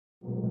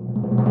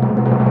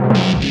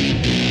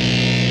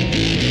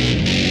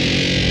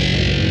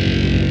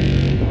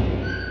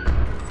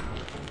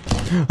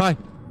Hi.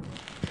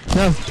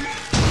 No.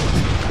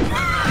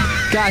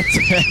 God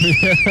damn you.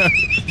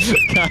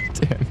 God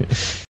damn you.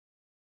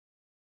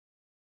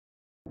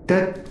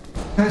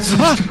 That's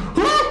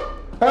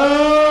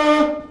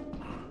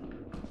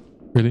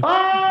Really?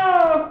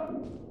 Ah!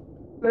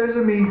 There's a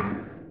me.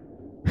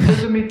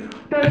 There's a me.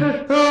 There's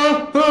a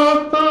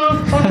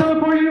I'll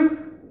teleport you.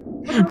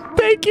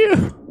 Thank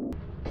you.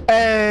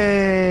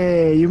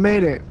 Hey, you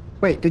made it.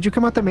 Wait, did you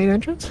come out the main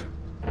entrance?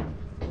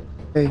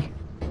 Hey.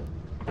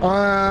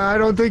 I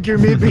don't think you're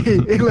me,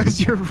 unless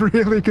you're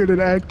really good at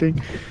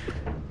acting.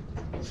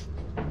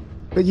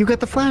 But you got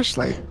the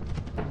flashlight.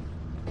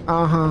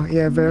 Uh-huh.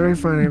 Yeah, very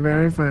funny,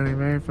 very funny,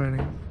 very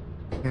funny.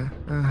 Yeah,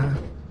 uh-huh.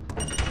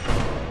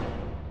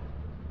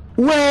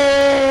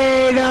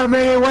 Wait a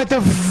minute, what the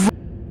f—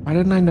 Why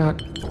didn't I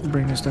not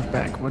bring this stuff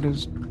back? What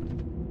is—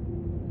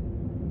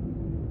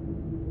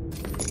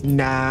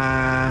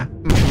 Nah.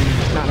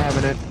 Not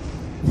having it.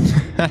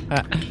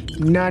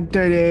 Not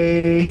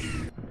today.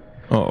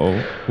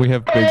 Uh-oh. We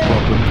have big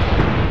problems.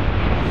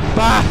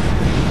 Bah!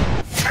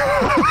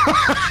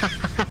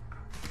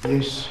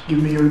 Yes,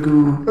 give me your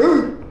goo.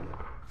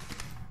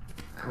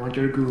 I want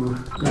your goo.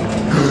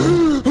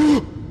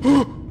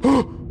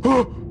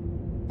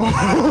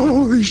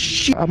 Holy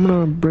shit! I'm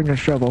gonna bring a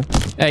shovel.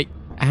 Hey.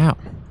 Ow.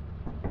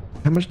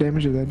 How much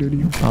damage did that do to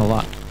you? A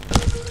lot.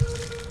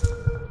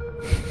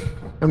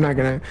 I'm not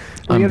gonna.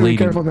 We I'm gotta bleeding.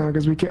 be careful now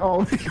because we can't.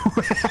 Oh.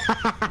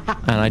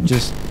 And I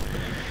just...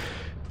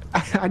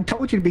 I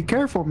told you to be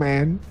careful,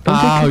 man.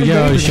 Oh,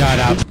 yo, shut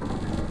up.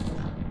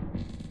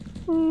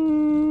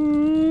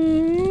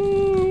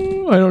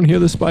 I don't hear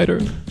the spider.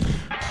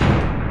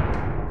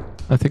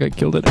 I think I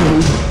killed it.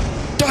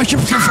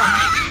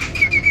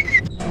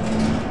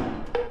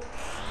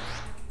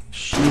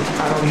 Shit,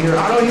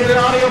 I don't hear the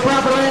audio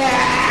properly.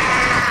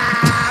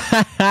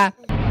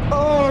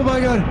 Oh my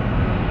god.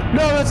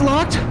 No, that's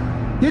locked.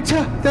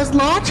 That's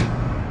locked.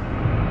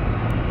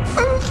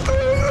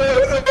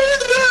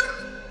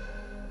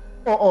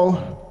 Uh-oh.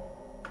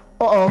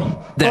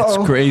 Uh-oh. That's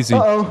crazy.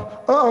 Uh-oh.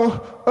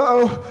 Uh-oh.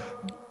 Uh-oh.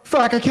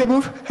 Fuck, I can't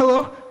move.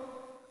 Hello?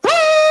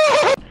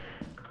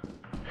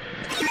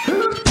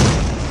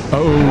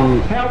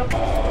 Oh. Help.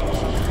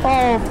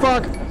 Oh,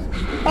 fuck.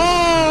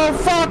 Oh,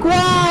 fuck.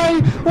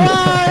 Why?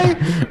 Why?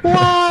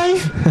 Why?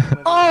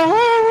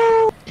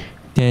 Oh.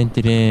 Dun,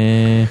 dun,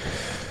 dun.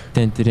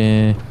 Dun, dun,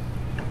 dun.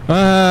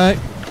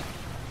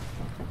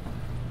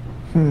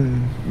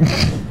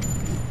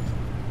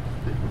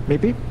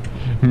 Maybe?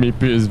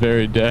 Meepy is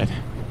very dead.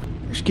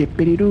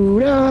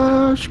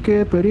 Skippity-doo-dah,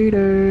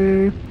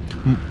 skippity-day.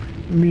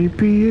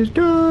 Meepy is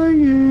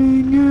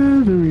dying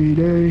every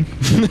day.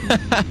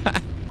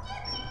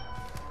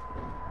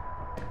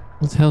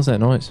 What the hell's that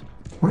noise?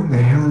 What the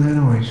hell is that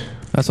noise?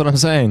 That's what I'm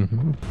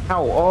saying.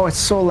 Ow, oh, it's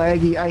so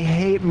laggy. I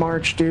hate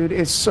March, dude.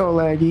 It's so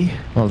laggy.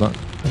 Hold on.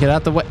 Get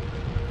out the way.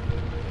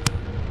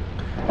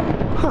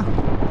 Huh.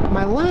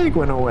 My leg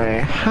went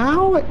away.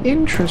 How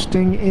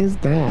interesting is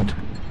that?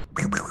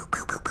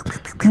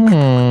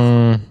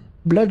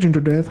 Bludgeoned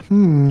to death.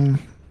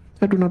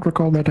 I do not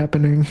recall that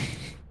happening.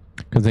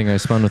 Good thing I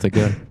spawned with a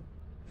gun.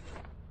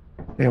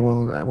 Yeah,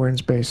 well, we're in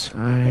space.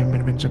 I'm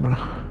invincible.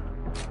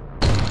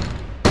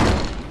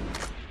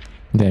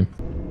 Damn.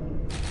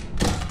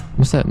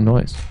 What's that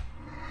noise?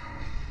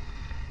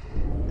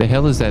 The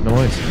hell is that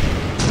noise?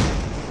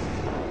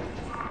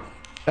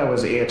 That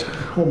was it.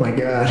 Oh my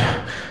god.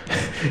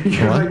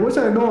 You're What? like, what's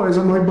that noise?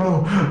 I'm like,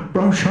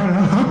 bro, shut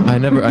up. I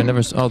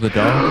never saw the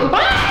dog.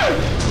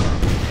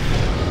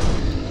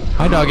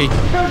 Hi, doggy.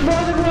 There's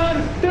more than one!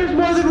 There's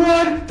more than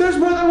one! There's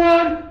more than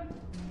one!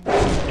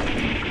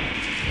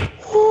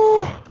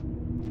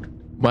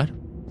 What?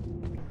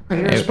 I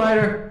hear a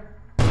spider.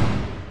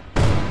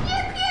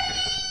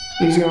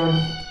 He's gone.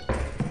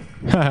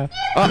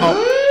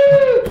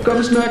 Uh-oh.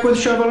 Come smack with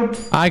a shovel.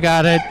 I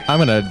got it. I'm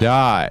gonna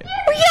die.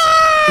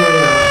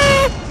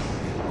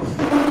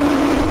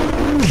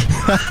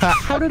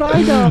 How did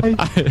I die?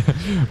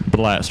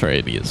 Blast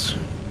radius.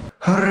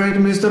 Alright,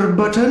 Mr.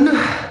 Button.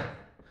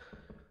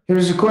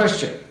 Here's the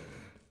question.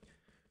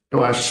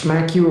 Do I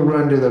smack you or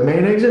run to the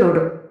main exit or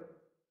do...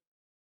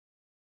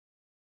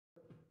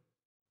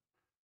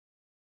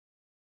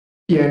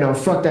 Yeah, no,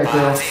 fuck that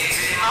girl.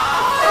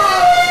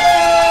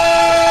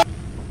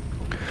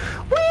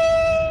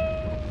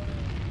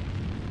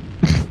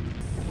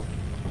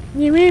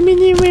 You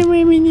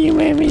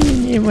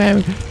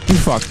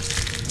fuck.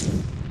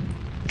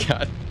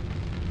 God.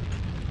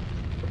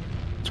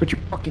 That's what you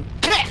fucking...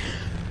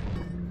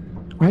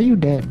 Why are you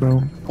dead,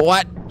 bro?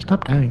 What?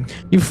 Stop dying.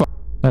 You fuck.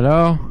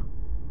 Hello?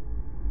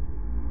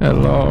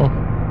 Hello?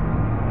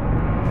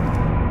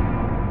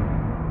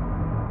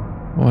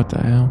 What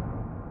the hell?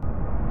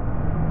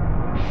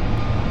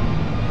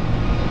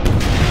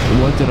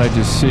 What did I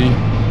just see?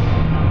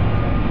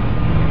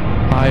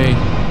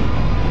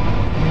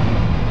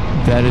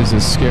 That is a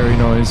scary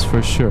noise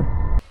for sure.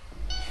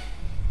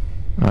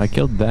 I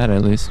killed that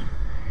at least.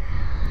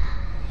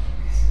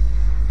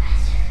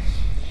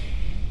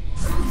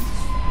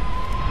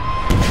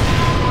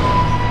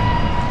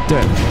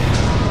 dead.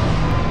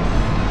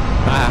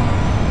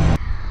 Ah.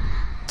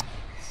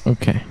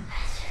 Okay.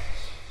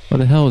 What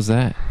the hell is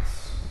that?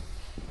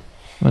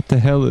 What the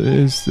hell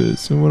is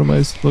this? And what am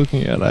I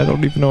looking at? I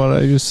don't even know what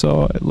I just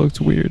saw. It looked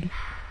weird.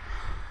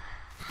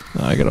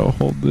 I gotta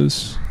hold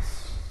this.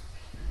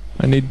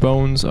 I need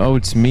bones. Oh,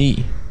 it's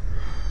me.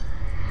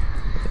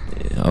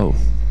 Oh.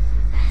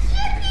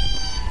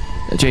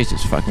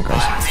 Jesus fucking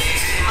Christ.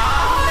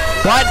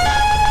 What?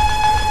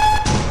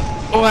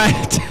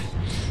 What?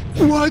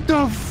 What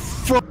the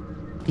fuck?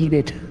 Eat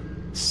it.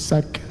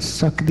 Suck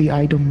the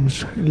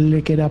items.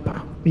 Lick it up.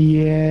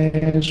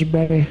 Yes,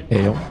 baby.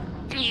 Ew.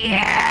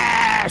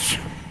 Yes!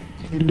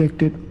 He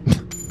licked it.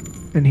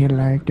 And he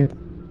liked it.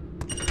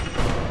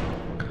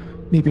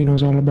 Nippy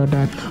knows all about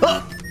that.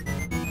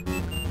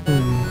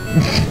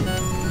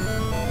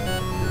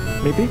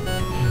 Nippy?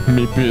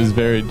 Mippy is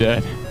very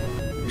dead.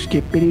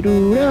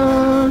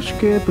 Skippity-doo-dah,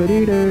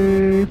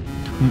 skippity-day.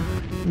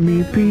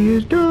 Mippy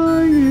is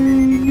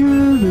dying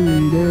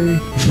every day.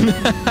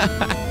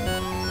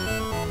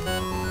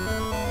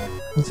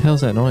 What the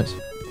hell's that noise?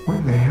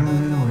 What the hell is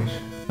that noise?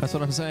 That's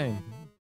what I'm saying.